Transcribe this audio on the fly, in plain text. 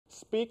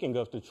Speaking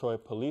of the Troy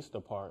Police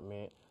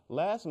Department,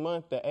 last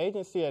month the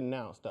agency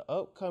announced the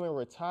upcoming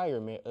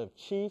retirement of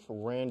Chief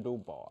Randall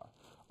Barr.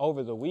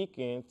 Over the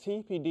weekend,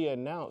 TPD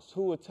announced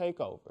who would take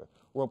over.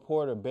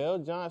 Reporter Belle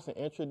Johnson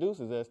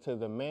introduces us to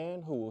the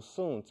man who will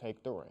soon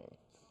take the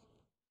reins.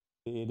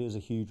 It is a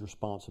huge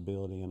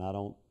responsibility, and I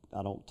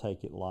don't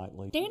take it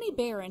lightly. Danny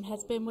Barron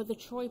has been with the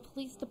Troy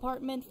Police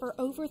Department for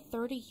over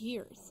 30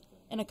 years.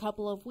 In a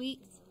couple of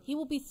weeks, he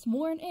will be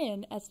sworn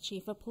in as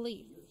Chief of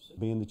Police.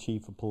 Being the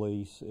Chief of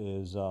Police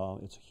is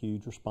it's a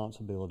huge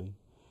responsibility.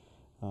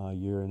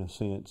 You're, in a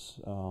sense,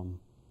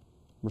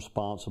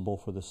 responsible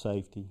for the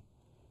safety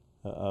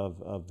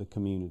of the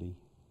community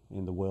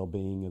and the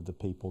well-being of the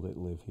people that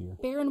live here.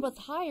 Barron was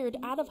hired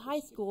out of high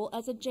school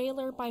as a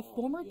jailer by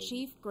former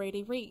Chief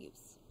Grady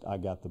Reeves. I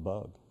got the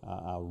bug.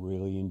 I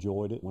really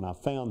enjoyed it. When I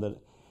found that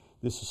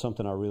this is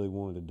something I really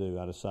wanted to do,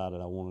 I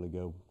decided I wanted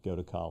to go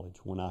to college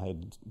when I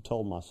had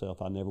told myself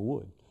I never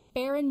would.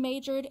 Barron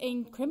majored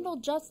in criminal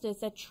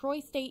justice at Troy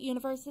State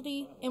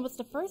University and was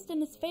the first in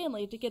his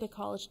family to get a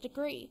college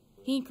degree.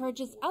 He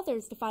encourages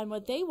others to find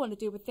what they want to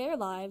do with their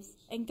lives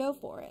and go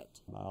for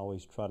it. I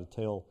always try to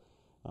tell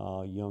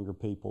younger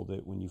people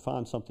that when you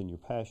find something you're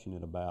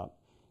passionate about,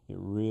 it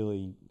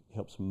really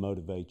helps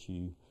motivate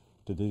you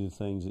to do the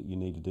things that you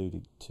need to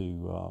do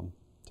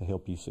to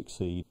help you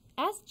succeed.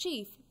 As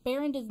chief,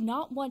 Barron does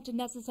not want to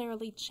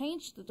necessarily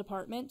change the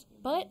department,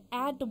 but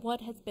add to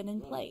what has been in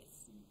place.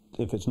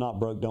 If it's not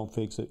broke, don't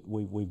fix it.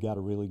 We've got a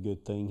really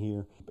good thing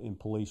here. In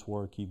police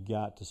work, you've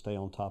got to stay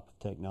on top of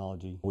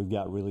technology. We've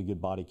got really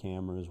good body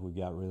cameras. We've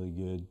got really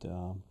good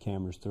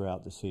cameras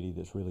throughout the city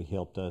that's really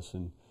helped us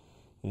in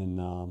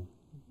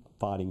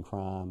fighting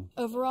crime.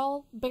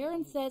 Overall,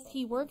 Barron says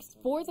he works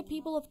for the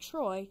people of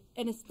Troy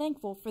and is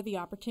thankful for the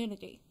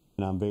opportunity.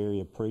 And I'm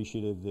very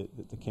appreciative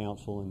that the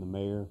council and the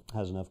mayor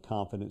has enough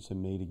confidence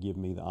in me to give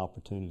me the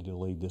opportunity to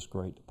lead this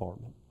great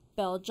department.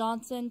 Belle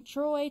Johnson,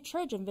 Troy,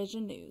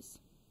 TrojanVision News.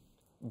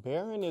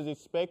 Barron is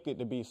expected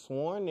to be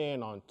sworn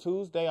in on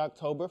Tuesday,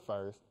 October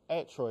 1st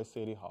at Troy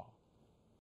City Hall.